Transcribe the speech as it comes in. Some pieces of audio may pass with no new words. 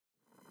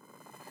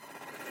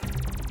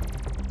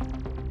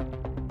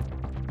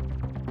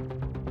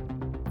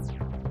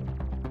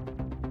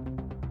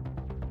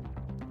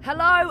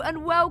Hello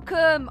and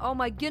welcome! Oh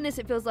my goodness,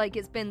 it feels like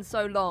it's been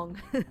so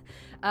long.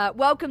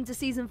 Welcome to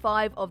Season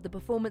 5 of the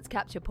Performance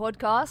Capture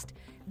Podcast.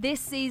 This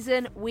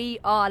season, we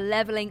are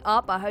leveling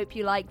up. I hope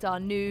you liked our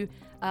new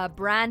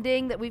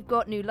branding that we've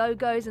got, new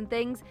logos and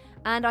things.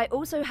 And I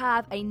also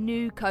have a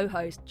new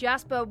co-host.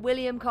 Jasper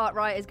William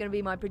Cartwright is going to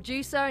be my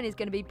producer and is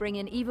going to be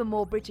bringing even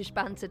more British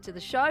banter to the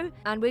show.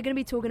 And we're going to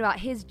be talking about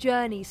his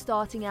journey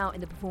starting out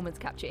in the performance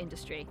capture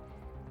industry.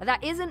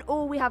 That isn't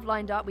all we have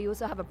lined up. We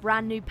also have a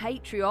brand new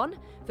Patreon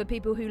for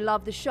people who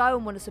love the show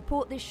and want to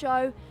support this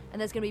show. And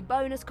there's going to be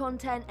bonus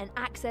content and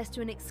access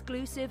to an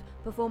exclusive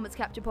Performance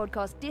Capture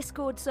Podcast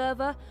Discord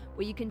server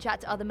where you can chat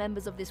to other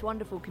members of this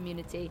wonderful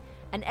community.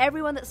 And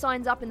everyone that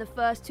signs up in the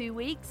first 2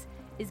 weeks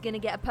is going to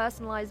get a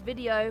personalized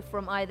video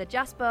from either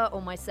Jasper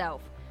or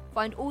myself.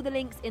 Find all the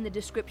links in the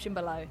description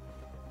below.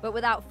 But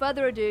without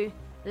further ado,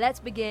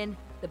 let's begin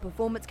the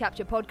Performance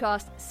Capture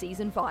Podcast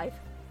Season 5.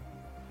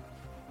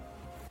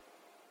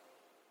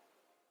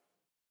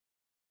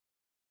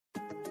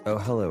 Oh,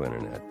 hello,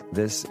 Internet.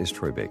 This is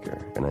Troy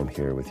Baker, and I'm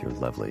here with your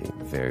lovely,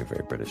 very,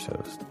 very British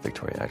host,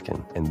 Victoria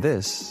Atkin. And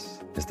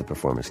this is the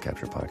Performance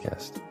Capture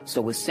Podcast.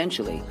 So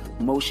essentially,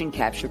 motion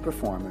capture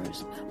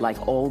performers,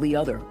 like all the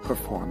other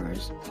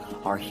performers,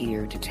 are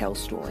here to tell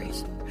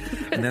stories.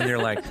 And then they're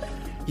like,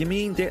 you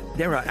mean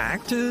there are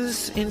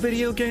actors in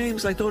video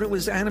games? I thought it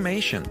was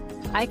animation.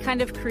 I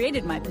kind of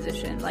created my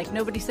position. Like,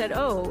 nobody said,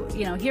 oh,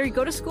 here you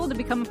go to school to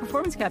become a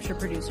performance capture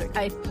producer.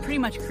 I pretty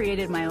much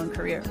created my own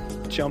career.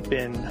 Jump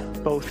in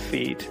both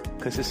feet,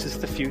 because this is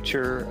the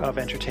future of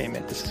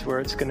entertainment. This is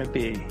where it's going to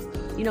be.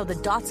 The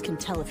dots can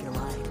tell if you're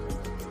lying.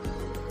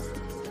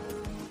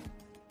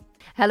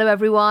 Hello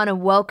everyone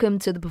and welcome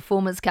to the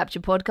Performance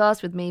Capture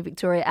Podcast with me,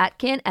 Victoria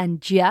Atkin,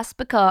 and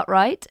Jasper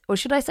Cartwright. Or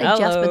should I say Hello.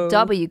 Jasper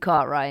W.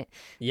 Cartwright?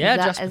 Yeah,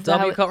 Jasper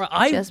W. Cartwright.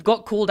 I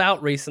got called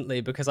out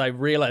recently because I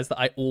realized that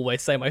I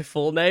always say my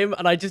full name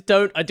and I just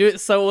don't. I do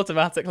it so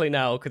automatically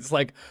now because it's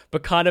like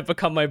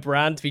become my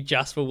brand to be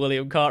Jasper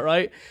William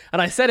Cartwright.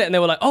 And I said it and they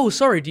were like, oh,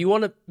 sorry, do you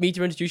want me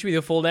to introduce you with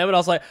your full name? And I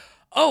was like,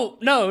 oh,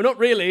 no, not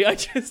really. I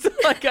just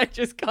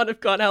kind of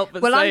can't help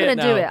but say it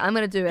now. Well, I'm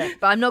going to do it,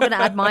 but I'm not going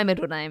to add my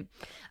middle name.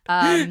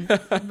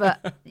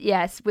 But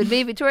yes, with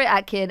me, Victoria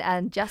Atkin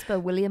and Jasper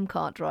William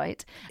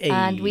Cartwright. Hey.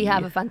 And we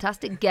have a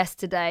fantastic guest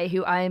today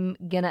who I'm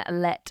going to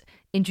let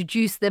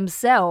introduce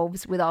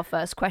themselves with our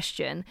first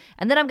question.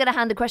 And then I'm going to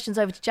hand the questions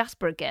over to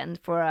Jasper again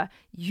for a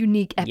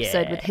unique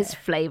episode with his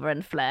flavor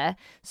and flair.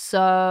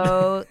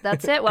 So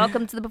that's it.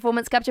 Welcome to the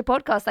Performance Capture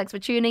Podcast. Thanks for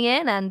tuning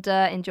in and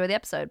enjoy the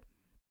episode.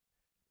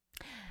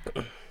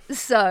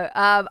 So,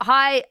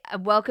 hi,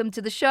 and welcome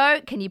to the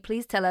show. Can you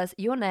please tell us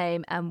your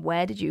name and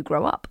where did you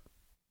grow up?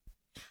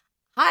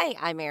 Hi,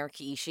 I'm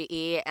Erika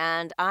Ishii,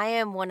 and I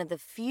am one of the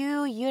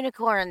few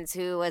unicorns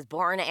who was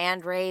born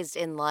and raised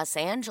in Los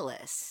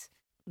Angeles.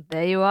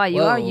 There you are.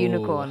 You are a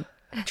unicorn.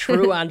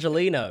 True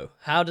Angelino.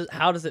 How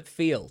does it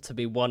feel to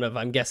be one of,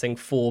 I'm guessing,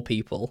 4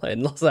 people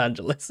in Los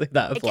Angeles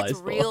that applies It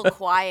gets real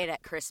quiet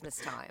at Christmas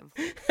time.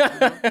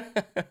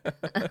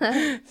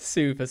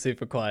 Super,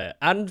 super quiet.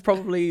 And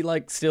probably,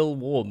 still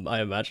warm,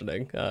 I'm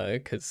imagining.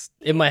 Because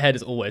in my head,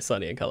 it's always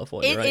sunny in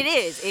California, right? It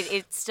is.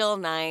 It's still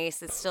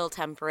nice. It's still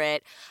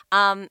temperate.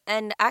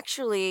 And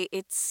actually,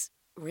 it's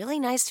really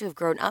nice to have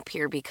grown up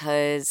here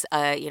because,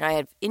 I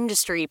had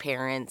industry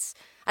parents.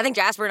 I think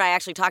Jasper and I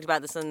actually talked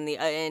about this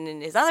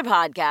in his other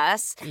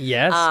podcast.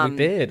 Yes, we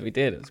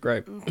did. It was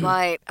great.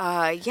 But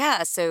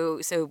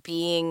so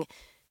being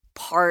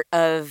part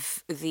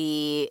of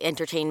the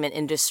entertainment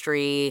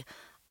industry,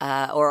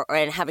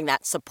 and having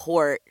that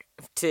support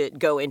to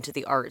go into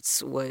the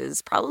arts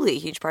was probably a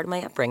huge part of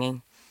my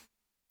upbringing.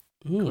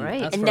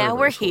 Great. And now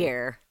we're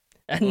here.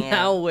 And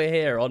now we're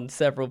here on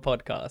several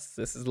podcasts.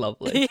 This is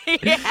lovely.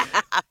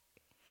 Yeah.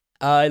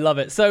 I love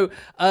it. So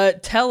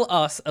tell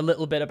us a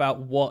little bit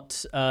about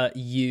what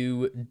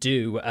you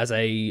do as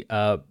an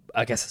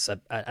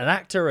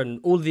actor and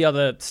all the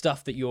other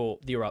stuff that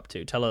you're up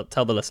to.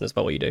 Tell the listeners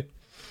about what you do.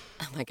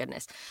 Oh my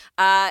goodness.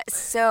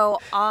 So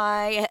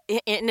I,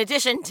 in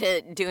addition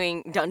to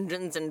doing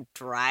Dungeons and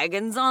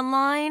Dragons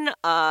online,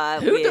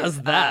 who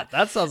does that?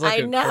 That sounds like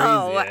crazy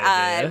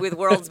idea. With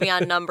Worlds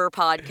Beyond Number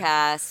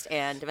podcast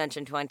and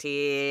Dimension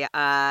 20.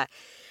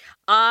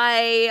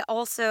 I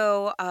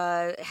also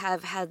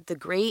have had the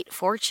great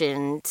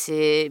fortune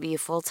to be a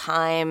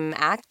full-time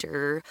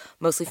actor,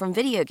 mostly from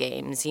video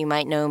games. You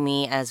might know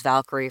me as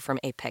Valkyrie from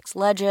Apex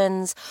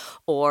Legends,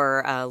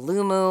 or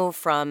Lumu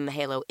from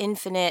Halo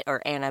Infinite,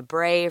 or Anna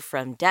Bray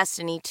from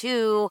Destiny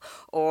 2,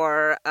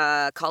 or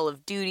Call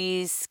of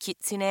Duty's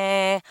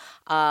Kitsune,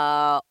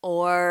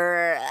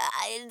 or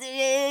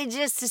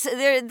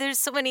there's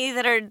so many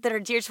that are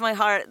dear to my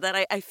heart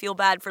that I feel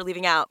bad for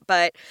leaving out.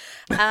 But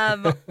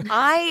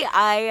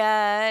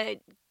I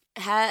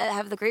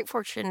have the great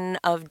fortune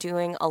of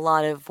doing a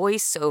lot of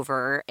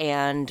voiceover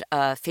and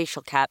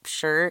facial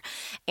capture,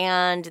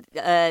 and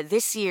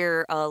this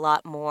year a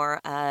lot more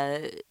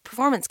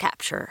performance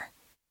capture.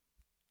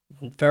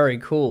 Very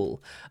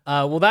cool.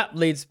 Well, that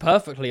leads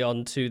perfectly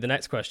on to the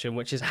next question,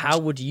 which is how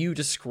would you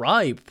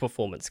describe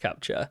performance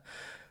capture?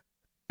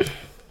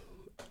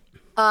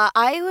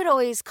 I would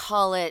always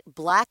call it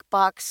black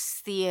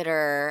box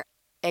theater,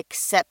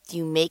 except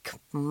you make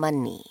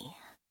money.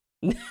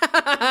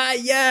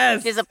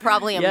 Yes! Which is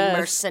probably a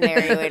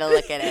mercenary way to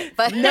look at it.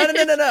 But No.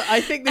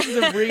 I think this is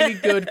a really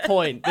good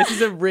point. This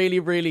is a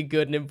really, really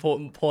good and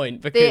important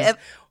point because...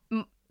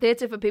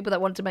 Theatre for people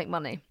that want to make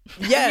money.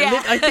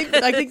 Yeah. I think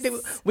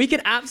that we can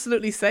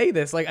absolutely say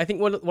this. Like, I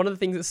think one of the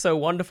things that's so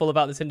wonderful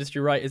about this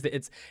industry, right, is that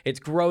it's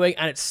growing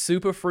and it's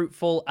super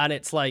fruitful, and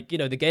it's like,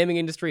 the gaming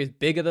industry is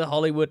bigger than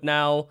Hollywood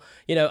now,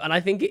 and I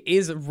think it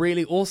is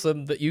really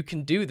awesome that you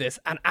can do this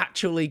and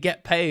actually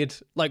get paid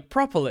like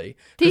properly.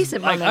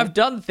 Decent money. Like, I've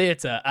done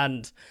theatre,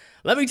 and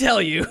let me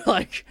tell you,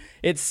 like,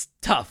 it's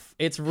tough.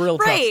 It's real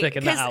tough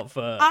sticking that out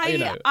for,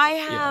 I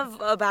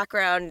have a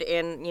background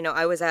in,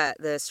 I was at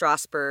the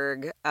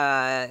Strasberg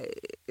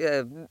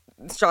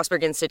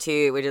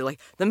Institute, which is like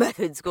the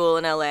method school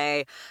in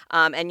LA,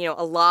 and,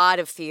 a lot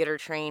of theater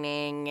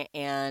training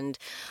and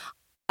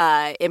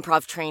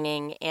improv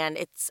training,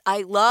 and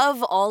I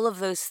love all of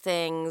those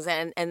things,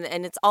 and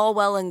it's all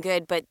well and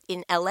good, but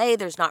in LA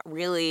there's not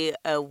really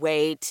a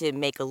way to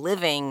make a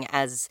living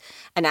as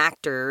an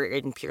actor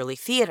in purely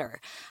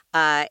theater,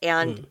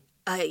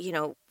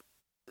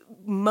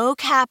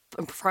 mocap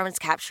and performance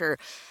capture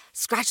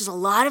scratches a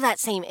lot of that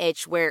same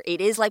itch where it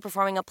is like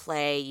performing a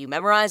play. You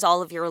memorize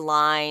all of your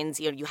lines.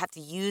 You have to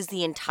use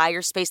the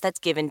entire space that's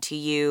given to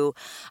you.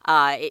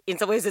 In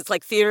some ways, it's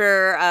like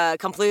theater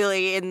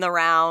completely in the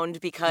round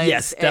because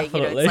yes,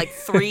 definitely. It's like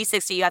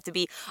 360. You have to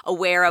be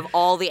aware of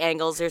all the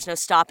angles. There's no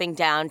stopping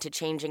down to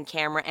changing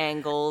camera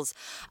angles.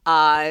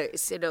 So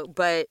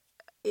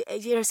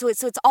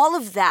it's all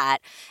of that,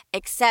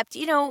 except,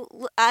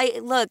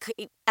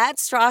 at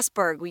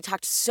Strasberg, we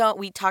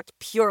talked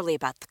purely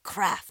about the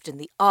craft and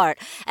the art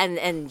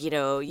and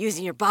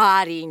using your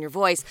body and your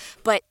voice,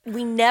 but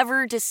we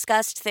never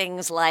discussed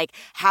things like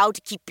how to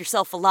keep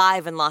yourself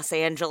alive in Los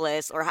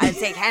Angeles or how to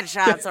take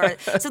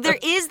headshots. So there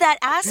is that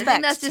aspect.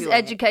 And that's just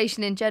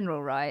education in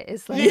general, right?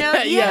 It's like,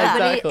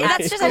 exactly.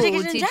 That's just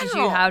education in general. Teaches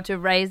you how to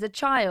raise a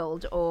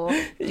child or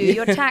do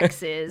your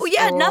taxes. Well,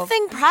 yeah,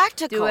 nothing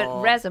practical. Do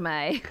a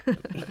resume.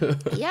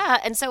 Yeah,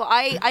 and so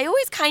I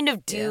always kind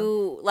of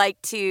do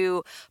like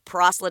to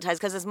proselytize,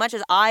 because as much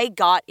as I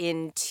got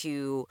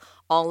into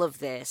all of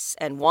this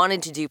and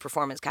wanted to do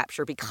performance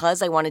capture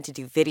because I wanted to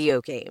do video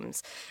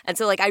games, and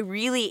so like I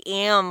really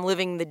am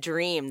living the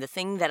dream, the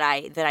thing that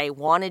I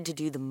wanted to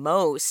do the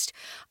most,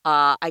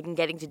 I'm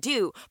getting to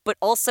do. But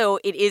also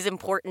it is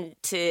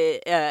important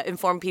to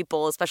inform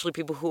people, especially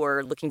people who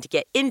are looking to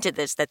get into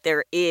this, that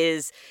it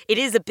is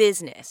a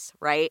business,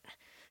 right?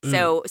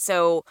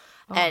 So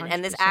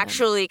and this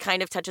actually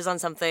kind of touches on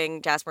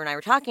something Jasper and I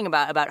were talking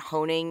about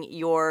honing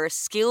your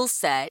skill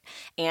set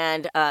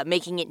and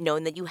making it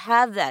known that you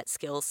have that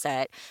skill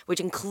set,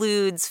 which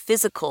includes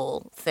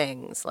physical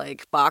things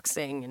like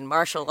boxing and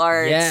martial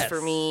arts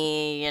for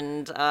me,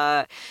 and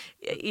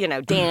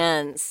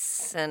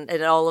dance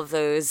and all of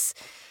those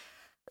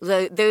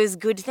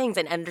good things,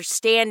 and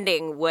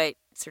understanding what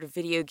sort of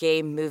video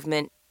game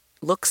movement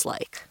looks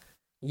like.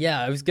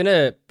 Yeah, I was going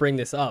to bring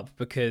this up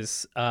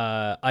because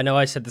I know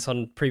I said this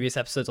on previous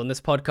episodes on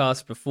this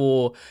podcast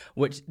before,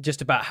 which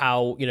just about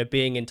how,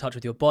 being in touch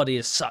with your body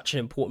is such an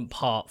important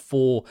part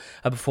for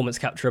a performance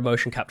capture, a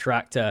motion capture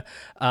actor.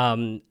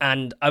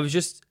 And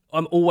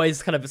I'm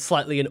always kind of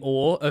slightly in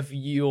awe of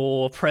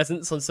your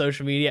presence on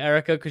social media,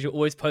 Erika, because you're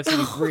always posting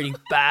these really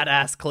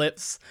badass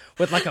clips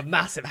with like a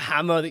massive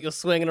hammer that you're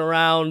swinging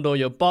around, or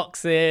you're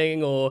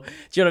boxing, or do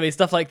you know what I mean?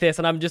 Stuff like this.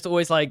 And I'm just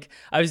always like,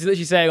 I was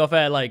literally saying off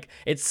air, like,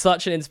 it's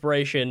such an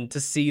inspiration to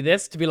see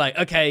this, to be like,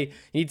 okay,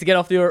 you need to get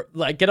off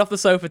the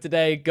sofa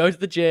today, go to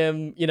the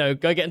gym, go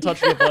get in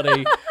touch with your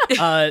body.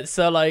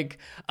 So like,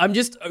 I'm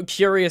just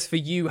curious for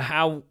you,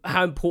 how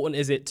important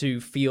is it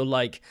to feel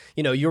like,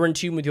 you're in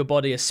tune with your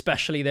body,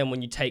 especially then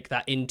when you take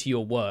that into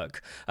your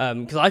work,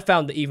 because I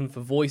found that even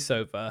for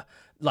voiceover,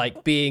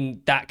 like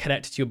being that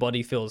connected to your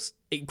body feels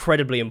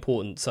incredibly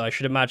important. So I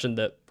should imagine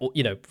that for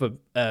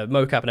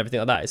mocap and everything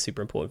like that is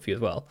super important for you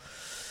as well.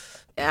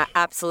 Yeah,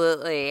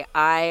 absolutely.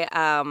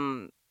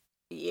 I'm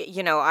in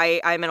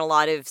a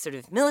lot of sort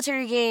of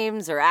military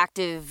games or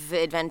active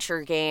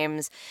adventure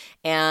games,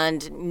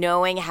 and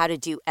knowing how to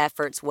do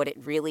efforts, what it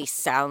really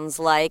sounds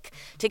like,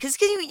 because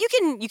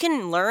you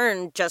can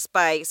learn just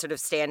by sort of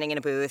standing in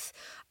a booth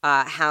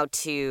how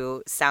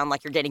to sound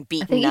like you're getting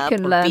beaten up. I think you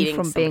can learn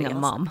from being a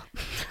mom.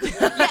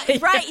 Yeah,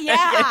 right,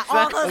 yeah. Exactly.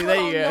 All those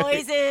little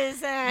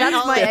noises. And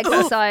that's my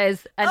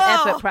exercise and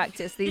effort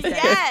practice these days.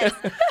 Yes.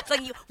 It's like,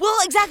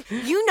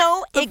 exactly.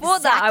 Before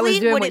that, I was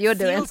doing what you're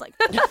doing. Like.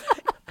 But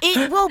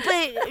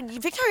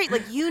Victoria,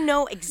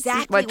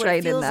 exactly what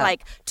it feels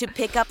like to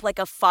pick up like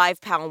a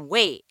 5-pound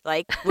weight,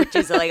 which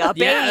is like a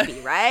baby,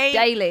 right?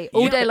 Daily,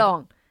 all day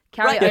long.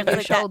 Carry right, it over your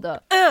like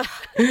shoulder. Or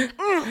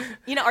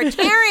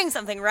carrying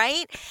something,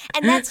 right?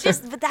 And that's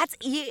just, but that's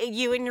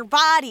you and your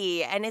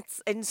body, and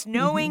it's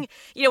knowing,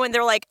 when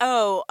they're like,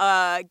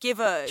 give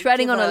a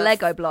treading on a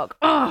Lego block.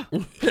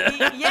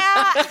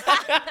 Yeah.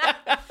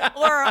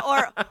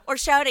 or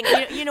shouting.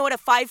 You know what a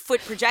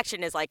 5-foot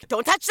projection is like?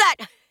 Don't touch that.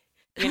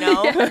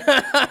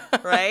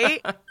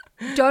 Right?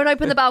 Don't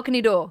open the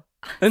balcony door.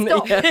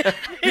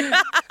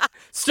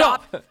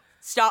 Stop.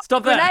 Stop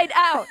that. Grenade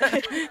out.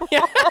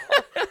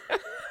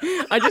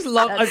 I've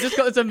just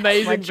got this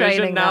amazing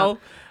vision now. up.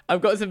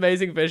 I've got this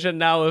amazing vision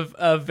now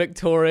of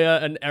Victoria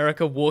and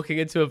Erika walking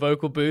into a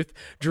vocal booth,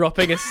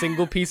 dropping a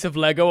single piece of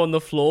Lego on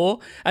the floor,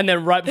 and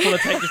then right before the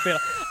take, just being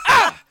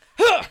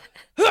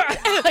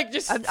like,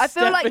 I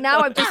feel like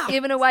now I've just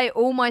given away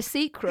all my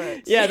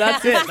secrets. Yeah,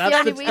 that's it. That's the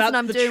only reason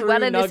I'm doing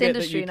well in this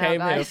industry now,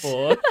 guys.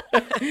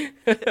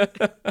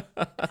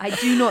 I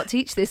do not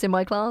teach this in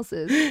my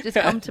classes. Just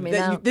come to me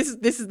now. This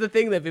is the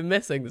thing they've been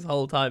missing this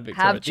whole time,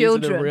 Victoria. Have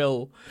children. These are the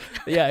real,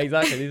 yeah,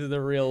 exactly. These are the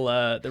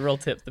real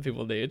tips that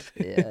people need.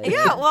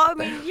 Yeah, well, I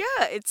mean,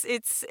 it's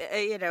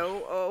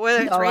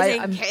whether it's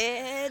raising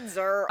kids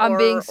or I'm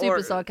being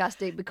super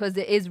sarcastic because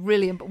it is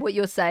really what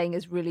you're saying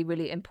is really,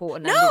 really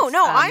important. No,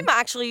 I'm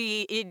actually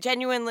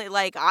genuinely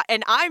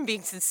and I'm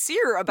being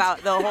sincere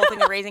about the whole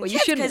thing of raising kids. You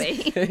shouldn't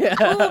be.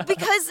 Well,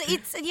 because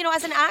it's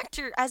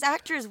as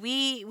actors,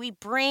 we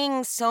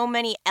bring so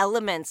many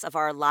elements of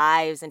our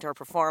lives into our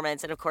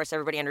performance, and of course,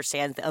 everybody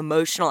understands the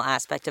emotional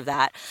aspect of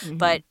that. Mm-hmm.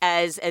 But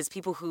as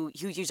people who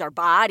use our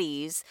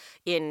bodies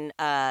in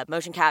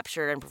motion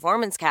capture and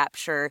performance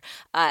capture,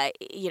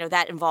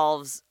 that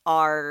involves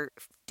our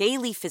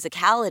daily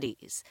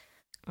physicalities.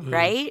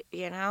 Right?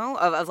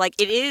 Of like,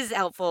 it is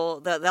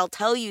helpful. They'll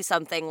tell you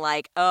something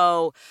like,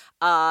 it's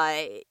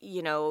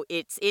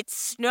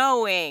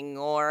snowing,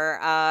 or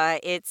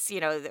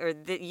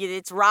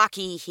it's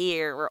rocky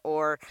here,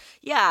 or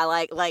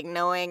like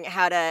knowing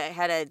how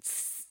to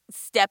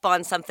step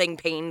on something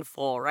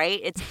painful,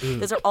 right?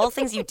 Those are all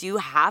things you do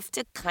have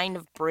to kind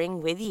of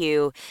bring with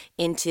you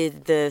into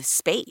the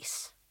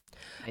space.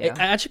 Yeah. It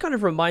actually kind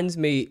of reminds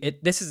me.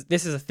 This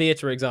is a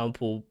theatre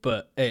example,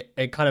 but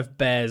it kind of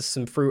bears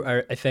some fruit,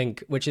 I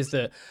think, which is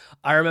that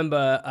I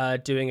remember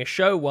doing a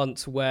show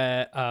once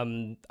where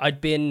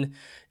I'd been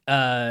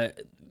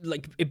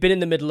it'd been in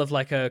the middle of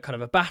like a kind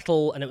of a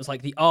battle, and it was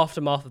like the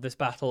aftermath of this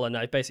battle, and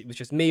I basically, it was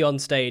just me on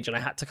stage, and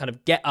I had to kind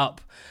of get up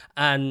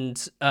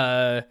and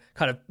kind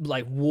of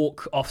like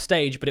walk off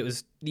stage, but it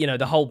was,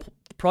 the whole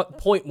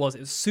point was it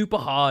was super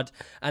hard,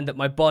 and that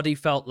my body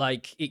felt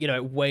like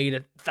it weighed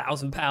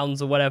 1,000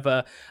 pounds or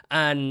whatever,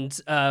 and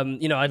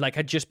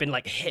I'd just been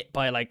like hit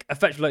by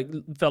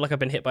effectively felt like I've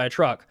been hit by a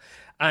truck.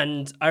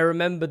 And I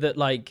remember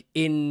that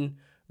in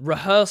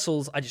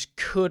rehearsals I just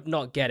could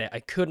not get it.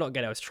 I could not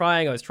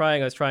trying, I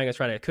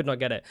could not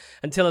get it,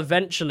 until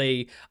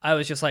eventually I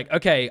was just like,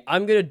 okay,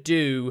 I'm gonna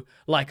do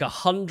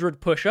 100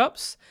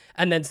 push-ups,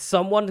 and then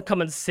someone come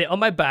and sit on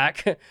my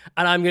back, and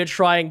I'm gonna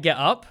try and get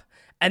up,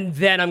 and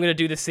then I'm going to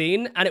do the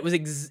scene. And it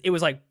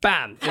was like,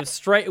 bam, it was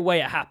straight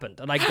away it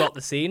happened. And I got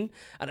the scene.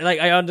 And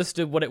I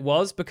understood what it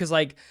was, because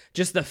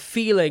just the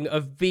feeling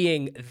of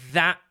being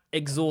that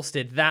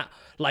exhausted, that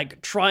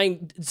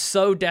trying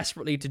so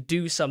desperately to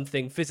do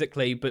something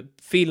physically, but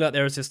feeling like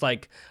there was this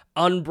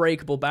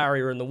unbreakable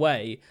barrier in the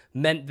way,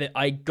 meant that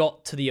I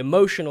got to the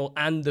emotional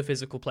and the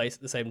physical place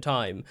at the same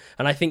time.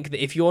 And I think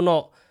that if you're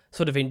not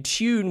sort of in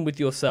tune with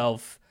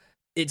yourself,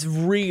 it's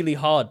really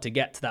hard to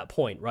get to that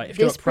point, right? If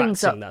you're not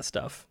practicing that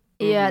stuff.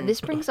 Yeah,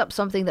 this brings up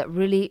something that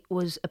really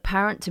was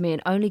apparent to me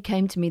and only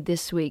came to me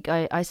this week.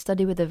 I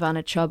studied with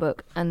Ivana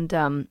Chubbuck,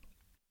 and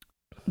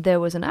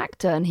there was an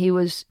actor, and he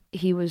was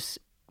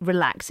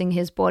relaxing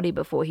his body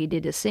before he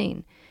did a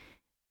scene.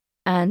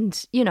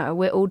 And,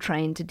 we're all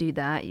trained to do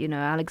that,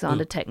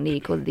 Alexander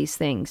technique, all of these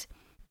things.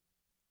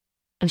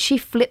 And she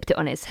flipped it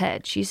on its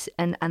head.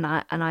 And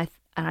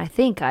I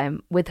think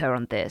I'm with her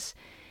on this,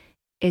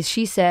 is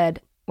she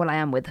said, well, I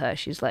am with her.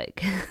 She's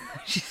like,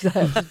 she's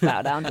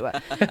bow down to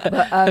her.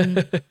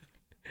 But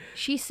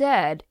she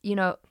said,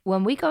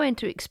 when we go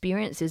into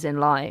experiences in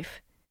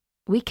life,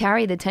 we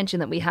carry the tension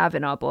that we have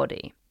in our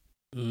body.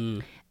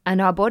 And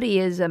our body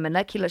is a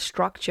molecular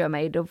structure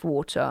made of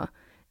water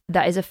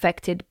that is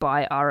affected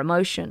by our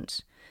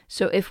emotions.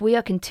 So if we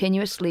are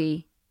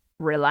continuously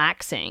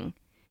relaxing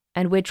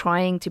and we're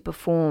trying to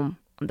perform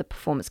on the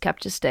performance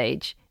capture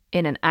stage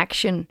in an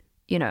action,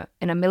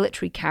 in a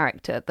military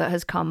character that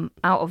has come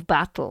out of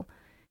battle,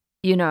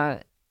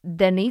 there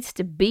needs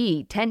to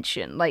be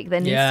tension. There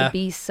needs to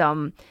be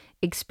some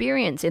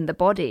experience in the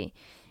body.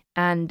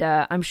 And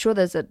I'm sure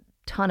there's a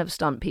ton of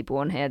stunt people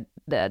on here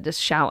that are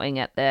just shouting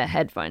at their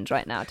headphones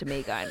right now to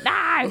me going,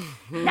 no,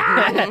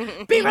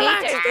 be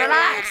relaxed.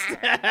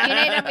 You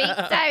need to be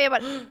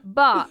stable.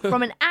 But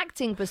from an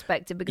acting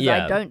perspective, because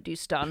I don't do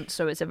stunts,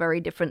 so it's a very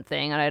different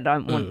thing, and I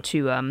don't want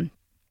to...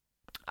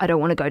 I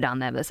don't want to go down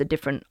there. There's a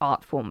different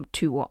art form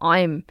to what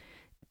I'm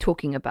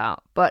talking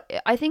about. But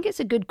I think it's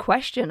a good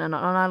question. And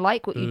I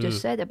like what you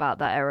just said about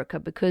that, Erika,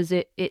 because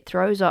it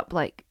throws up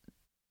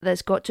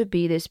there's got to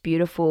be this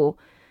beautiful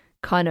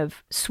kind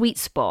of sweet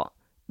spot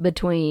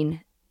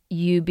between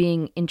you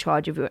being in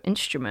charge of your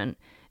instrument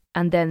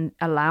and then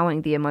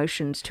allowing the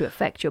emotions to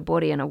affect your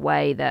body in a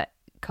way that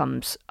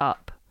comes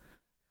up.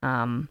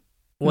 Well,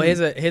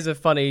 here's a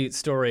funny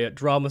story. At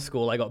drama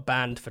school, I got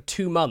banned for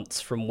 2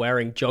 months from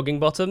wearing jogging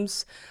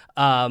bottoms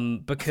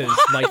because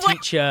my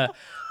teacher...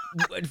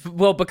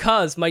 Well,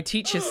 because my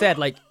teacher said,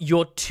 like,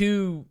 you're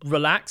too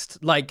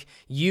relaxed. Like,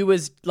 you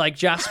as, like,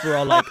 Jasper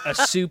are, like, a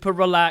super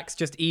relaxed,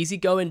 just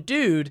easygoing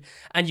dude,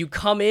 and you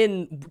come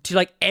in to,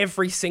 like,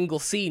 every single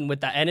scene with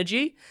that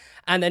energy.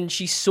 And then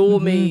she saw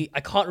me, I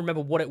can't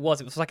remember what it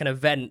was like an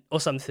event or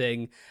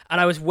something,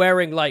 and I was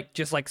wearing, like,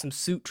 just, like, some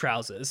suit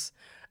trousers.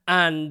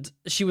 And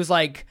she was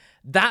like,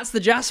 that's the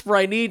Jasper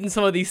I need in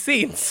some of these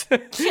scenes.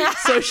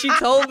 So she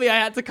told me I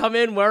had to come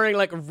in wearing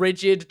like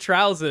rigid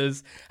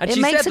trousers. And it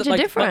she makes said such a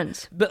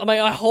difference. But my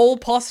whole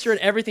posture and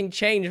everything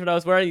changed when I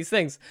was wearing these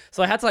things.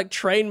 So I had to like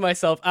train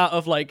myself out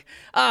of like,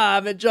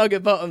 I'm in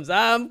jogging bottoms,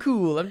 I'm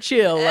cool, I'm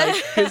chill.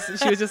 Like, because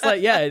she was just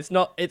like, yeah, it's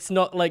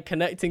not like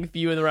connecting for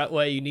you in the right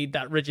way. You need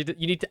that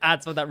you need to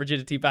add some of that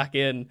rigidity back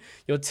in.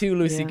 You're too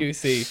loosey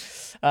goosey,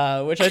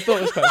 which I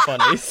thought was quite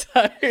funny. So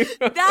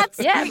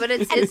but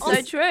it's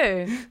so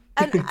true.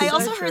 And I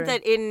also heard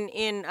that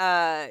in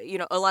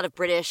a lot of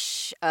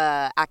British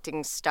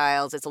acting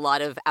styles, it's a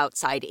lot of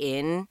outside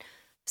in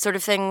sort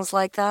of things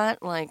like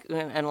that, like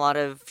and a lot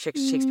of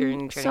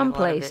Shakespearean training. Some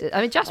places.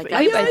 I mean, Jasper,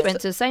 we both went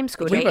to the same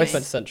school. We both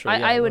went to Central.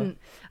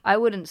 I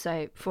wouldn't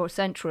say for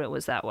Central it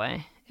was that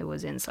way. It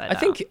was inside.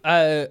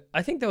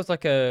 I think there was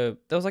like a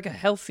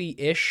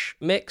healthy-ish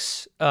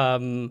mix,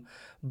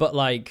 but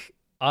like.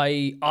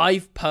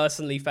 I've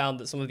personally found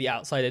that some of the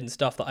outside-in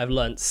stuff that I've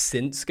learned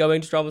since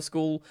going to drama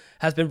school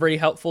has been really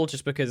helpful,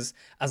 just because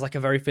as like a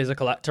very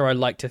physical actor, I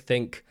like to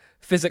think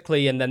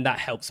physically, and then that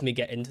helps me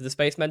get into the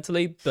space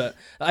mentally. But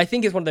I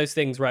think it's one of those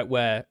things, right,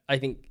 where I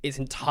think it's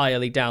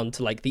entirely down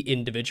to like the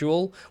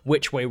individual,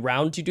 which way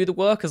round you do the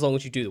work, as long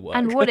as you do the work.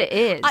 And what it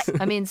is.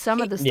 I mean,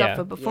 some of the stuff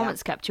for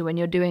performance capture, when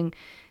you're doing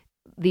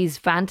these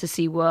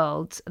fantasy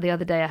worlds, the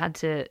other day I had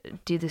to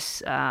do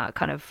this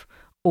kind of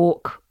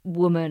orc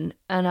woman,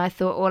 and I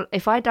thought, well,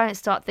 if I don't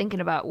start thinking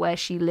about where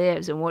she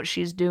lives and what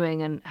she's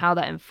doing and how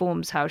that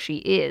informs how she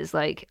is,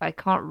 like, I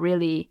can't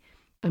really,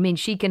 I mean,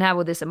 she can have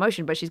all this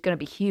emotion, but she's going to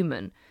be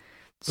human.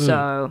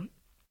 So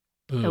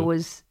that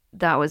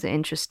was an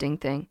interesting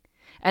thing.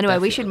 Anyway,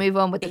 we should move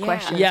on with the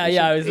questions. Yeah,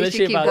 I was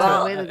literally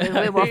about to.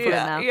 We're waffling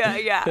now.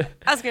 Yeah.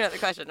 Ask me another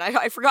question.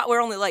 I forgot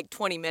we're only like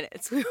 20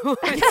 minutes.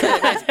 It's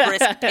a nice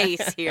brisk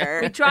pace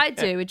here. We tried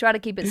to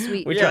keep it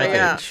sweet.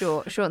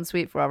 Short and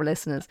sweet for our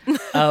listeners.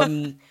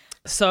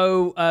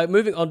 So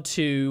moving on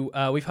to,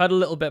 we've heard a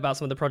little bit about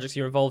some of the projects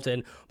you're involved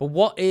in, but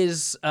what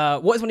is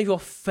one of your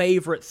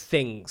favorite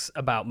things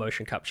about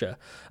motion capture?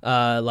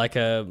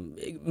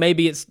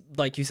 Maybe it's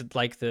like you said,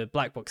 like the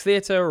Black Box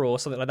Theatre or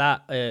something like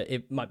that.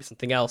 It might be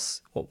something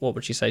else. What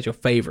would you say is your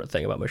favorite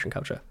thing about motion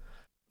capture?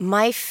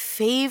 My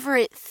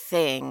favorite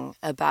thing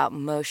about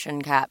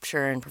motion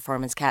capture and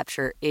performance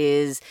capture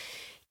is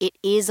it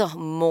is a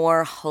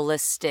more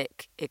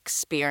holistic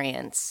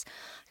experience.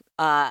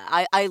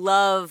 I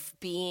love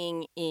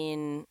being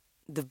in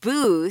the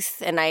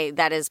booth, and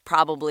that is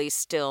probably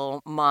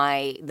still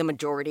the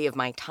majority of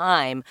my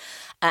time.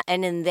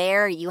 And in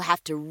there, you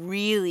have to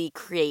really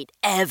create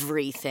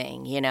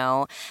everything,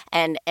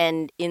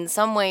 and in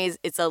some ways,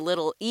 it's a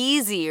little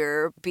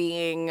easier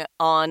being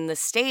on the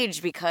stage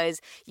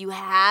because you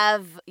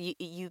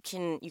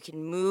can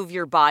move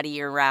your body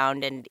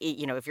around, and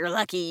if you're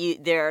lucky,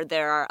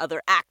 there are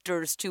other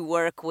actors to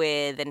work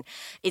with, and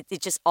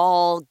it just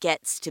all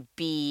gets to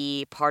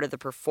be part of the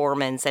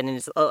performance, and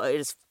it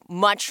is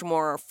much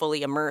more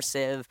fully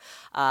immersive,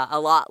 a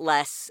lot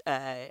less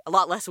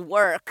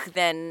work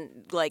than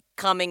like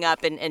coming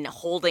up and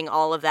holding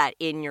all of that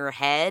in your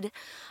head.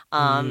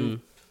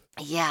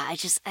 Yeah,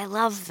 I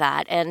love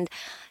that, and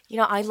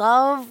I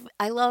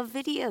love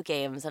video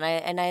games, and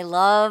I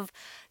love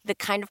the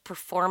kind of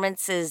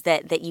performances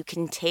that you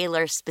can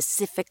tailor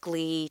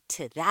specifically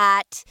to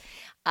that.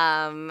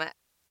 Yeah,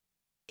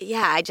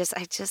 I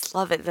just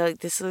love it.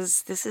 This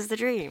is the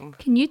dream.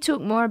 Can you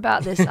talk more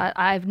about this?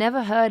 I've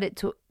never heard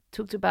it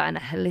talked about in a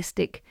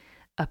holistic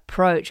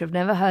approach. I've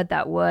never heard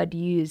that word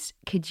used.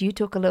 Could you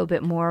talk a little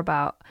bit more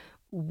about?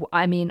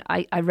 I mean,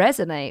 I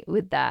resonate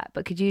with that,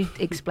 but could you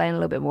explain a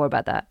little bit more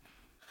about that?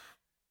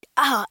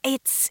 Oh,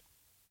 it's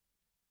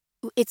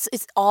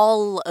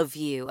all of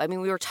you. I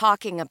mean, we were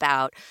talking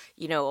about,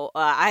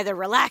 either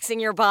relaxing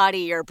your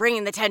body or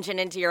bringing the tension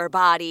into your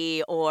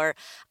body, or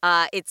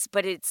it's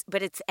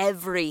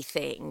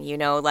everything,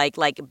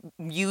 like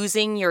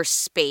using your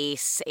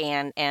space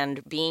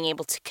and being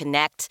able to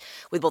connect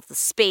with both the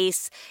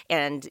space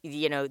and,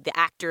 the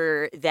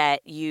actor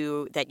that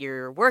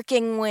you're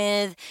working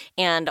with,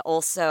 and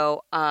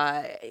also,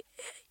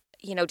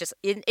 just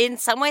in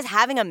some ways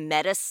having a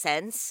meta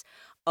sense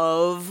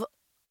of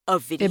a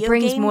video game. It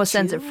brings more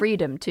sense too. of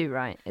freedom too,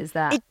 right? Is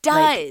that it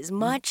does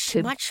much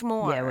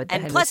more? Yeah,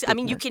 and plus, I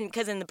mean, you can,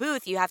 because in the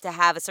booth you have to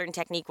have a certain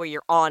technique where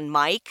you're on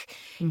mic,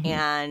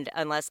 and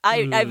unless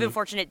I've been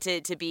fortunate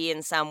to be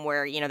in some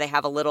where they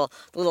have a little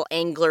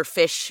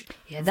anglerfish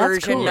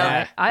version cool.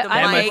 of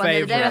I the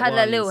mic. They had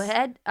a little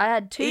head. I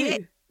had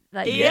two.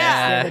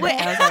 I was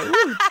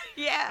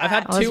I've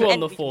had two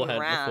on the forehead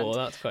before.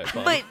 That's quite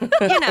fun. But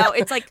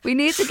it's like we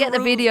need to get the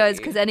videos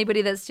because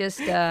anybody that's just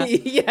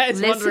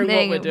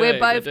listening, we're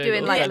both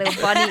doing like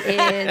little bunny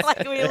ears,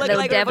 like we look little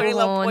like devil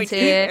horns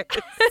here.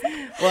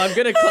 Well, I'm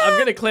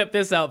gonna clip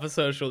this out for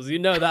socials.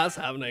 That's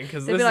happening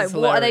because this be like, is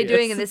what are they hilarious.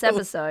 doing in this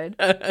episode?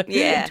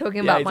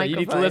 Talking about so you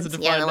need to microphones. listen to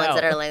find the ones out.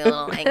 that are like a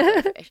little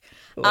anglerfish.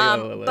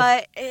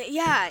 But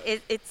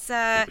it's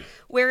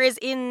whereas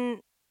in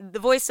the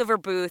voiceover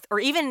booth or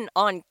even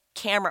on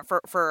camera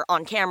for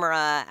on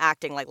camera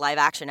acting, like live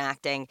action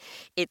acting,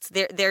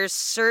 there's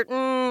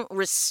certain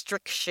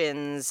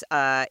restrictions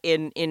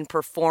in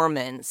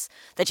performance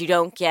that you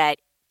don't get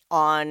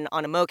on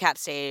a mocap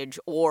stage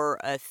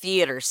or a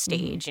theater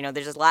stage.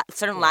 There's a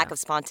certain lack of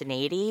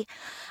spontaneity.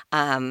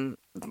 You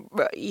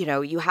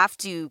have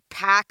to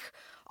pack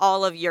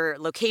all of your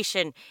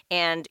location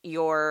and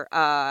your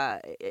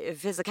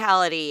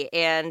physicality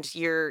and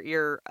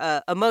your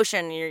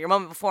emotion, your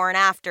moment before and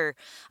after,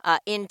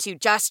 into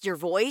just your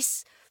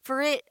voice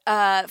for it,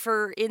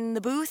 for in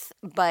the booth.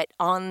 But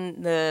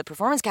on the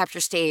performance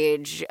capture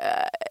stage,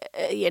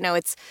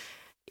 it's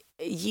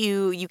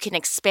you can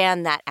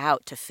expand that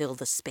out to fill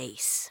the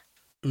space.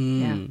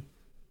 Yeah,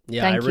 Thank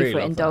I really you for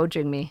love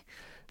indulging me.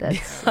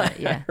 That's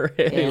I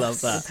really love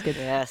that. That's good.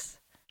 Yes.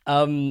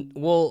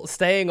 Well,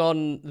 staying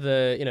on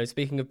the,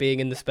 speaking of being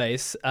in the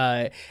space,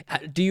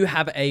 do you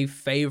have a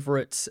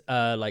favorite,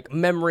 like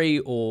memory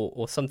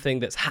or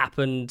something that's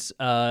happened,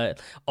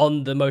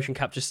 on the motion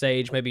capture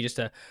stage? Maybe just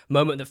a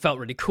moment that felt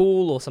really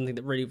cool or something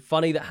that really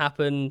funny that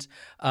happened.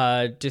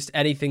 Just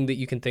anything that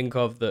you can think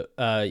of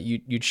that,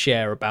 you'd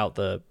share about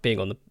being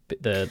on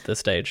the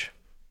stage.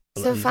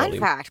 So fun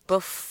fact,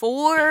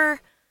 before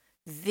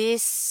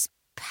this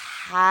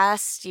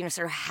past,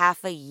 sort of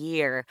half a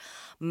year,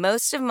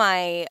 most of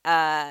my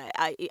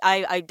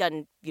I've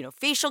done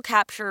facial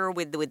capture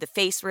with the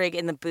face rig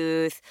in the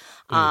booth,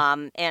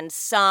 and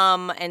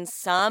some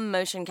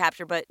motion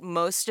capture, but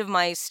most of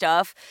my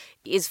stuff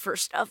is for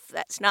stuff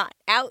that's not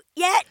out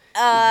yet.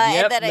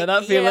 Yep, and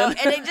that feeling.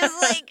 And it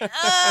just like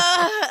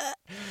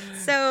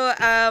so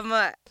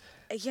I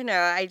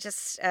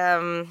just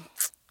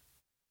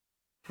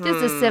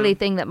Just a silly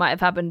thing that might have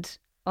happened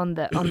on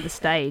the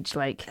stage,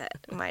 like that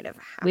might have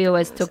happened. We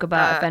always talk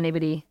about if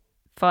anybody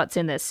farts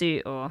in their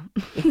suit or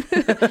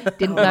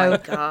didn't know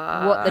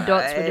what the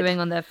dots were doing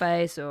on their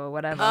face or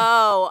whatever.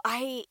 Oh,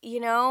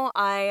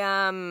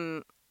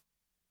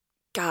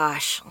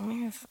 gosh,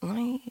 let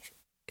me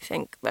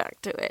think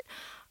back to it.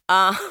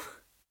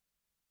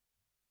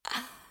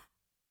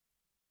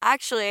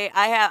 Actually,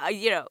 I have,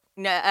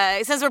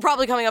 since we're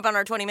probably coming up on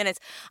our 20 minutes,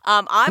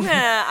 I'm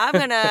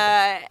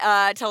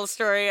gonna tell a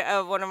story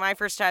of one of my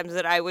first times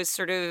that I was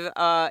sort of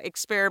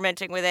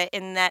experimenting with it.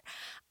 In that,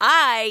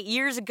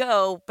 years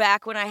ago,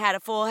 back when I had a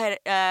full head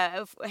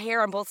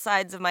hair on both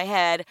sides of my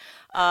head,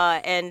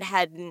 and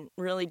hadn't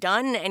really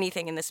done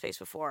anything in this space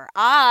before,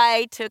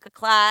 I took a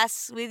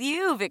class with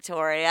you,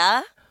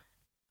 Victoria.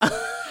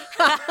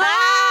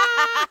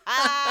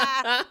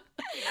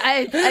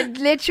 I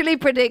literally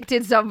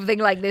predicted something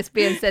like this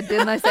being said,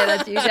 didn't I say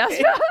that to you,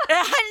 Jasper?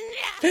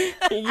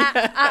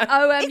 At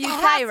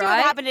OMUK, right?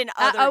 It happened in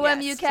other at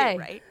OMUK, too,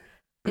 right?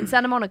 in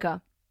Santa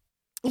Monica.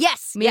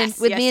 Yes, Me and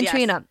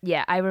Trina.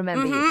 Yeah, I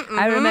remember you.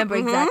 I remember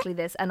exactly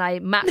this, and I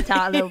mapped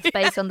out a little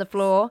space on the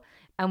floor,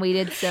 and we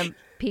did some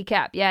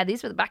PCAP. Yeah,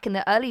 these were back in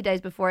the early days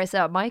before I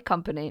set up my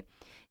company.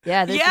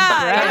 Yeah, this is great.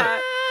 Yeah.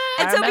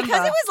 And so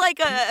because it was like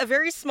a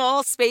very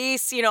small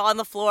space, on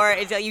the floor,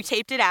 you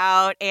taped it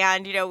out,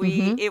 and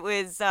it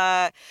was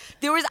I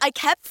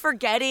kept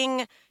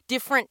forgetting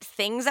different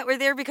things that were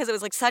there because it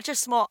was like such a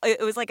small,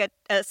 it was like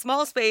a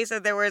small space,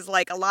 and there was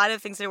like a lot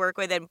of things to work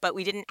with, but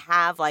we didn't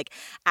have like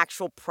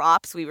actual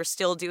props. We were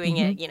still doing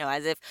it,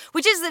 as if,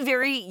 which is a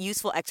very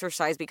useful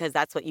exercise because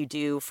that's what you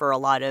do for a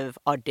lot of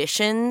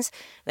auditions.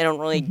 They don't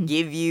really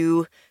give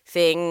you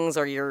things,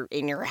 or you're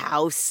in your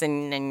house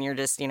and you're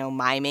just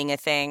miming a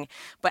thing.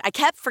 But I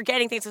kept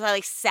forgetting things, so I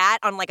like sat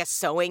on like a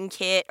sewing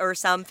kit or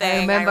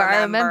something.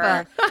 I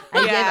remember.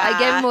 I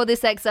gave him all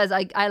this exercise.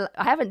 I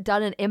haven't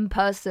done it in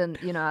person.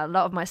 A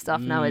lot of my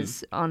stuff now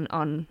is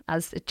on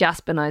as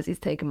Jasper knows, he's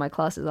taken my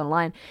classes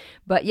online.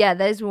 But yeah,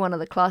 those were one of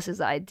the classes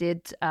that I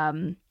did.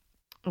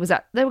 Was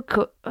that they were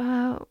called?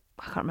 I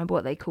can't remember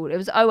what they called. It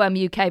was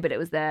OMUK, but it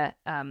was their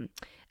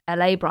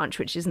LA branch,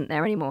 which isn't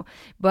there anymore.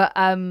 But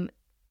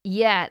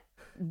yeah,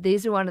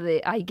 these are one of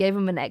the. I gave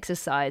him an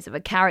exercise of a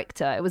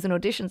character. It was an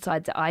audition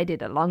side that I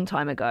did a long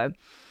time ago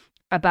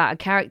about a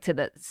character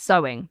that's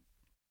sewing,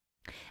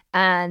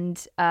 and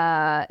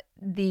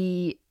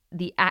the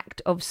the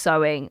act of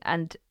sewing,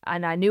 and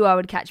I knew I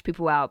would catch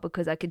people out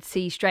because I could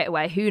see straight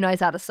away who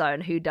knows how to sew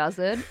and who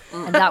doesn't,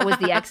 and that was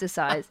the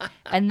exercise.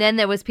 And then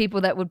there was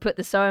people that would put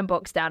the sewing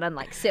box down and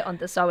like sit on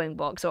the sewing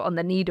box or on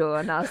the needle,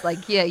 and I was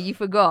like, yeah, you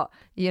forgot,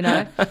 you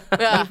know,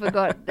 you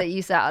forgot that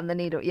you sat on the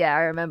needle. Yeah,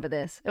 I remember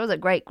this. It was a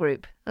great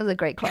group. It was a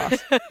great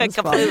class. I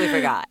completely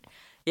forgot.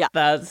 Yeah,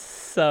 that's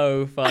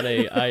so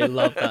funny. I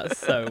love that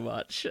so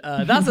much.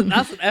 That's an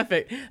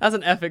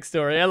epic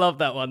story. I love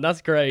that one.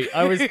 That's great.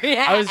 I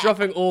was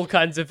dropping all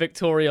kinds of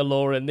Victoria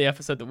lore in the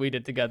episode that we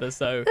did together.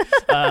 So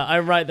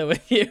I'm right there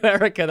with you,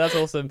 Erika. That's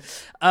awesome.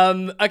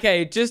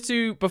 Okay,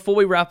 before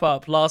we wrap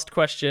up, last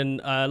question,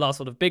 last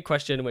sort of big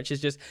question, which is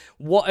just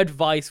what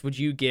advice would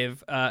you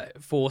give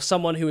for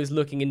someone who is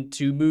looking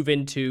to move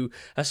into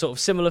a sort of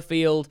similar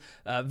field,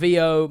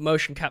 VO,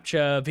 motion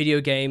capture, video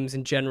games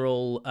in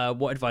general?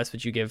 What advice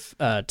would you give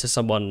to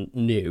someone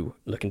new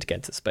looking to get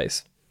into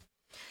space?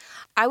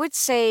 I would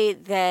say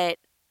that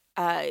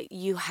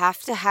you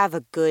have to have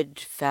a good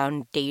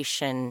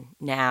foundation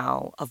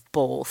now of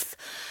both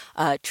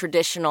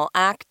traditional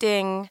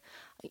acting,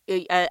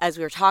 as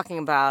we were talking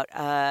about,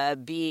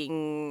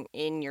 being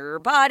in your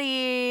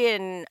body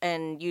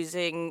and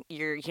using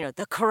your,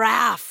 the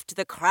craft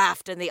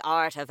and the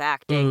art of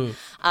acting,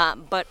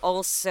 but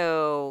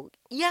also,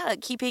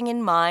 keeping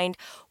in mind,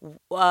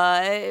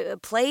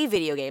 play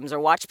video games or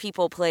watch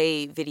people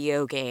play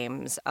video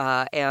games,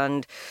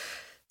 and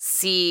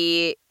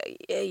see,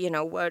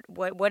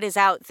 what is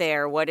out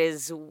there,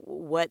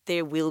 what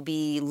they will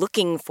be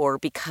looking for,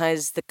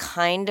 because the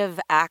kind of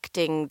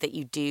acting that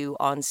you do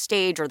on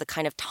stage or the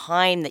kind of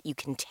time that you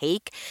can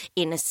take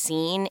in a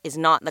scene is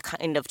not the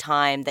kind of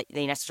time that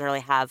they necessarily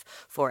have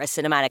for a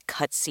cinematic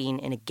cutscene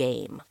in a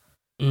game.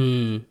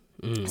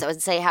 So I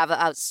would say have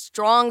a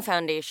strong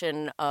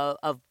foundation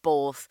of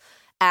both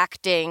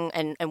acting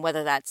and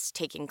whether that's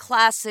taking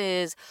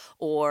classes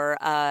or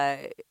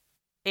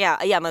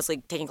mostly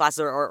taking classes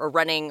or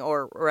running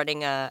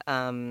a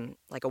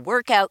like a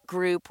workout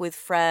group with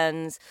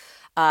friends,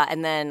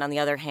 and then on the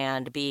other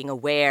hand being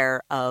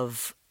aware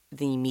of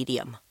the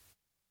medium.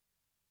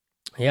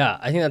 Yeah,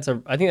 I think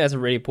that's a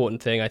really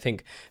important thing. I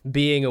think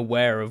being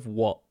aware of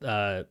what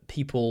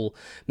people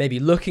may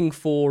be looking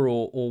for,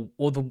 or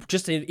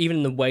just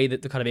even the way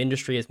that the kind of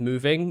industry is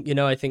moving.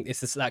 I think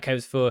that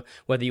goes for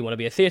whether you want to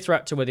be a theatre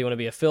actor, whether you want to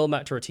be a film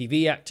actor, a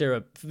TV actor,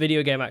 a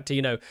video game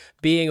actor.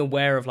 Being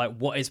aware of like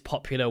what is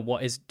popular,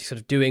 what is sort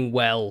of doing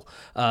well.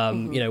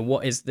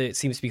 What is it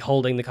seems to be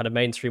holding the kind of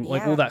mainstream,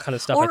 like all that kind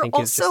of stuff. Or I think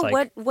is just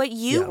like what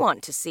you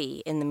want to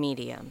see in the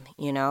medium.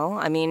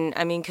 I mean,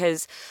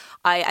 because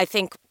I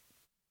think.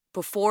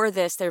 Before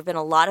this, there have been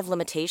a lot of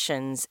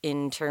limitations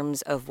in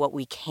terms of what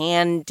we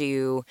can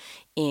do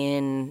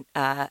in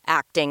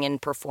acting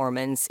and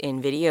performance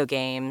in video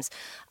games,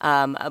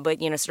 but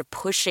sort of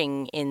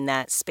pushing in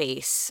that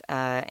space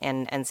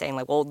and saying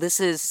like, well, this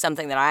is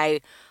something that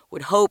I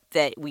would hope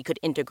that we could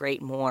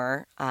integrate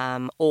more,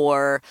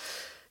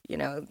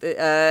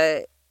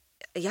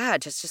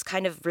 just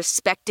kind of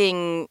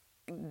respecting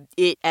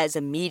it as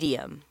a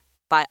medium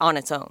on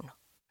its own.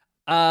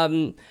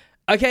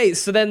 Okay,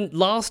 so then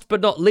last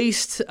but not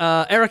least,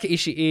 Erika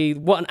Ishii,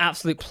 what an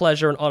absolute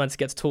pleasure and honor to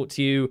get to talk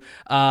to you.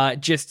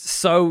 Just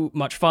so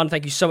much fun.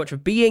 Thank you so much for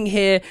being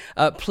here.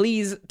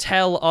 Please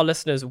tell our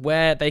listeners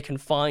where they can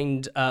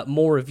find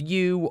more of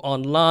you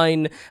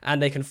online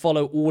and they can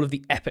follow all of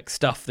the epic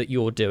stuff that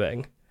you're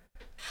doing.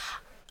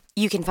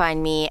 You can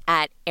find me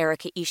at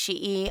Erika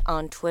Ishii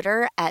on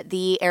Twitter, at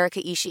the Erika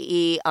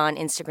Ishii on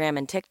Instagram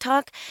and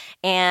TikTok.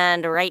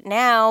 And right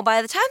now,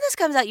 by the time this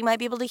comes out, you might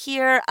be able to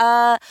hear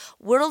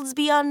Worlds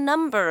Beyond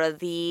Number,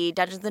 the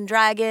Dungeons and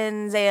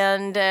Dragons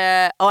and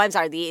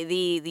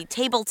the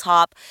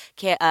tabletop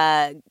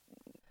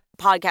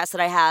podcast that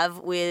I have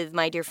with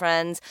my dear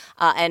friends,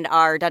 and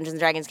our Dungeons &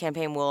 Dragons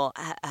campaign will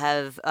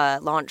have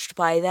launched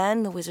by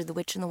then, The Wizard, the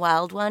Witch, and the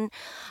Wild One.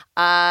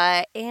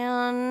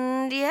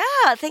 And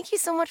yeah, thank you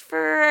so much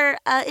for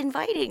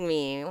inviting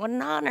me. What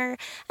an honor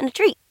and a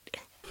treat.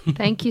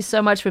 Thank you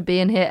so much for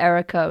being here,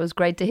 Erika. It was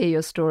great to hear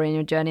your story and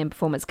your journey in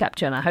performance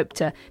capture, and I hope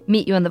to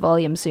meet you in the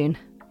volume soon.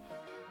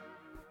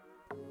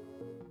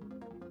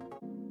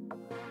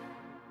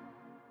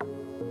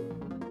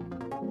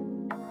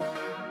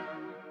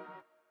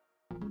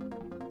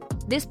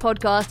 This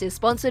podcast is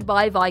sponsored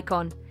by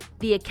Vicon,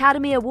 the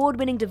Academy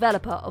Award-winning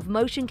developer of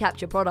motion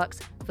capture products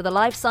for the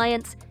life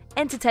science,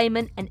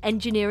 entertainment, and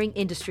engineering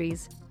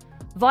industries.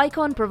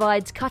 Vicon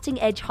provides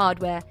cutting-edge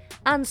hardware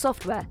and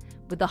software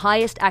with the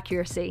highest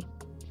accuracy.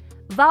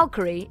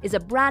 Valkyrie is a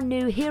brand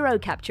new hero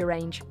capture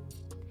range.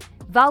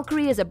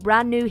 Valkyrie is a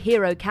brand new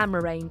hero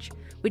camera range,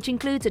 which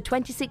includes a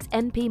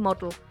 26MP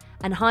model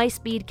and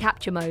high-speed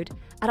capture mode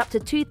at up to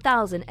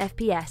 2000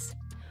 FPS.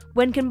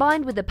 When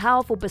combined with the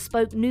powerful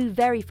bespoke new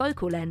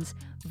varifocal lens,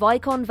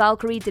 Vicon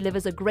Valkyrie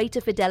delivers a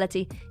greater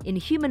fidelity in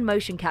human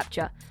motion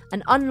capture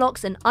and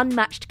unlocks an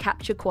unmatched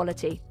capture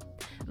quality.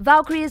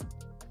 Valkyrie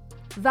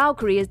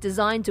is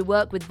designed to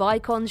work with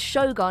Vicon's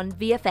Shogun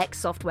VFX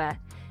software,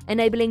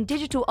 enabling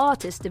digital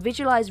artists to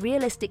visualize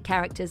realistic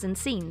characters and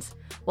scenes,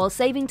 while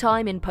saving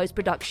time in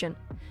post-production.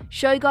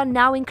 Shogun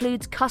now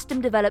includes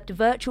custom-developed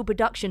virtual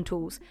production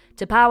tools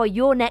to power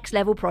your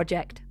next-level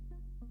project.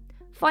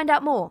 Find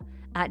out more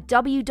at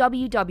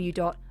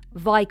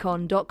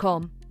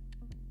www.vicon.com.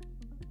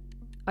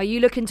 Are you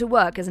looking to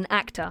work as an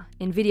actor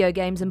in video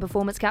games and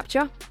performance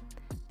capture?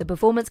 The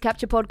Performance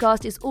Capture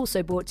podcast is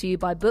also brought to you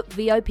by Book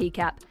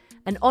VOPCap,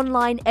 an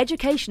online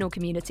educational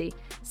community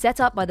set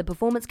up by the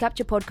Performance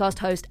Capture podcast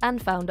host and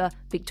founder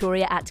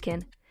Victoria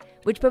Atkin,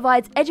 which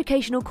provides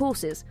educational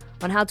courses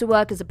on how to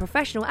work as a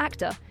professional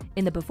actor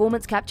in the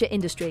performance capture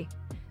industry.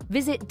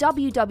 Visit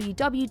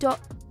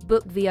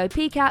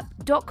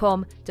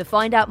www.bookvopcap.com to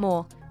find out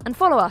more and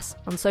follow us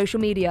on social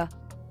media.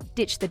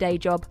 Ditch the day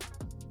job.